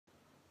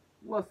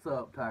What's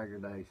up, Tiger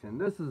Nation?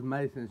 This is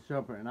Mason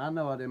Shumpert, and I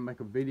know I didn't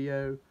make a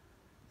video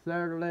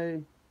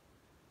Saturday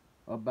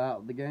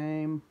about the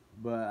game,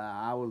 but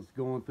I was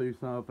going through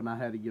something. I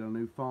had to get a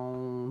new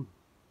phone,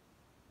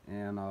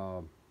 and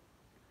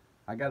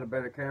I got a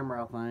better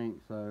camera, I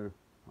think. So,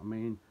 I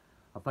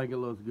think it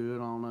looks good.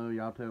 I don't know.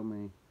 Y'all tell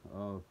me.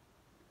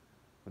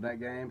 But that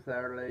game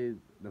Saturday,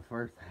 the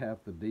first half,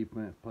 the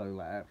defense played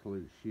like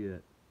absolute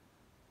shit,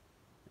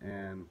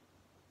 and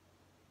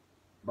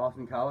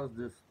Boston College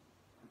just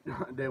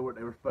did what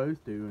they were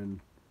supposed to and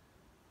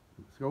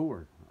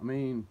scored.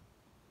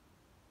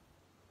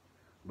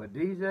 But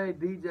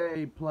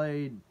DJ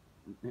played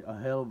a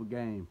hell of a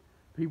game.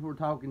 People were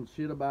talking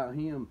shit about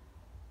him.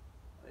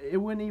 It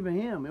wasn't even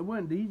him. It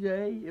wasn't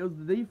DJ. It was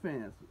the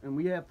defense. And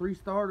we had 3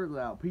 starters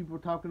out. People were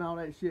talking all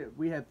that shit.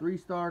 We had 3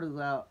 starters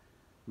out.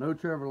 No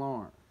Trevor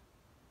Lawrence.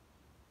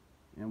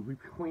 And we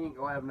ain't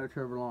going to have no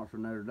Trevor Lawrence for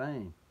Notre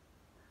Dame.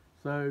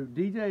 So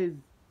DJ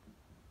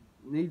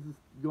needs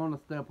going to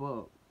step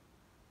up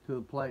to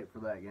the plate for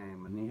that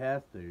game, and he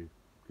has to,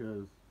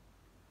 because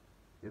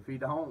if he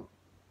don't,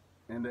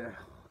 and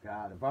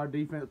God, if our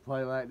defense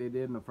play like they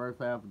did in the first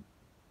half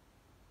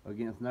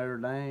against Notre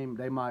Dame,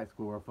 they might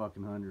score a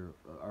fucking 100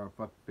 or a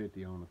fucking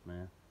 50 on us,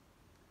 man.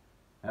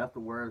 That's the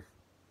worst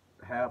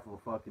half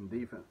of fucking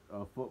defense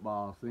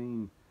football I've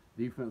seen,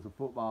 defensive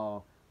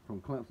football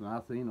from Clemson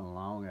I've seen in a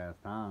long ass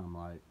time.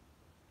 Like,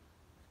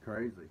 it's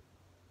crazy.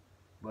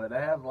 But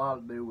that has a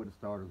lot to do with the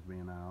starters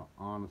being out,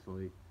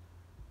 honestly.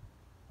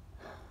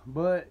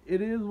 But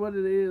it is what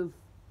it is.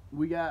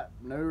 We got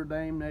Notre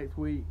Dame next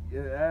week.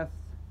 That's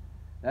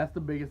the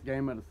biggest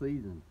game of the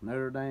season.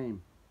 Notre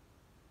Dame.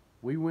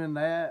 We win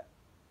that,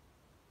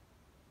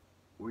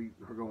 we're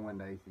gonna win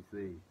the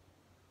ACC.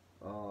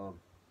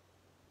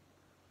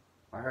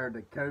 I heard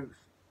the coach,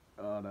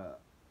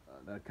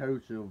 the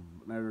coach of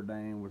Notre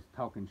Dame was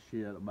talking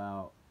shit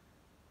about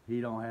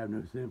he don't have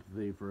no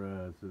sympathy for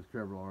us as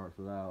Trevor Lawrence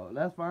is out.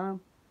 That's fine.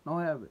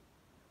 Don't have it.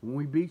 When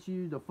we beat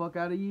you the fuck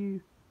out of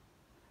you,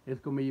 it's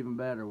going to be even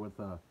better with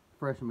a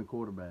freshman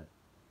quarterback.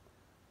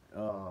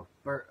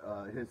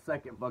 His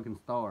second fucking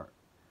start.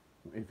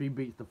 If he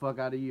beats the fuck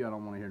out of you, I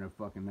don't want to hear no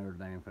fucking Notre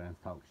Dame fans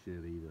talk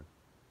shit either.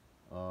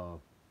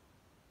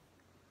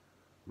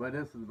 But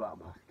this is about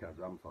Boston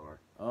College. I'm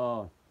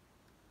sorry.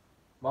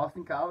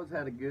 Boston College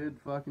had a good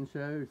fucking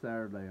show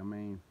Saturday.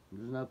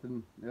 There's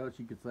nothing else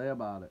you could say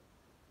about it.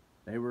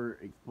 They were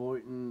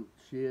exploiting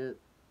shit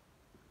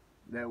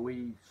that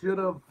we should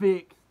have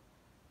fixed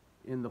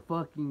in the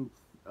fucking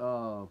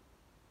fucking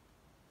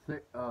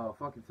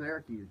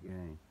Syracuse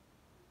game.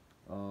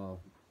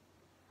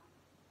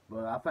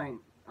 But I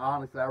think,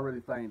 honestly, I really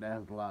think that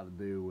has a lot to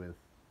do with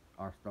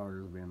our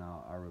starters being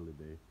out. I really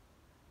do.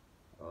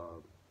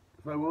 So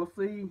we'll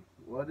see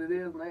what it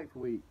is next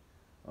week.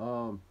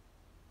 Alright,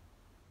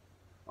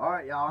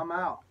 y'all, I'm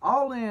out.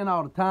 All in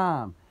all the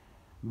time.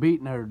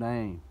 Beat Notre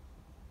Dame.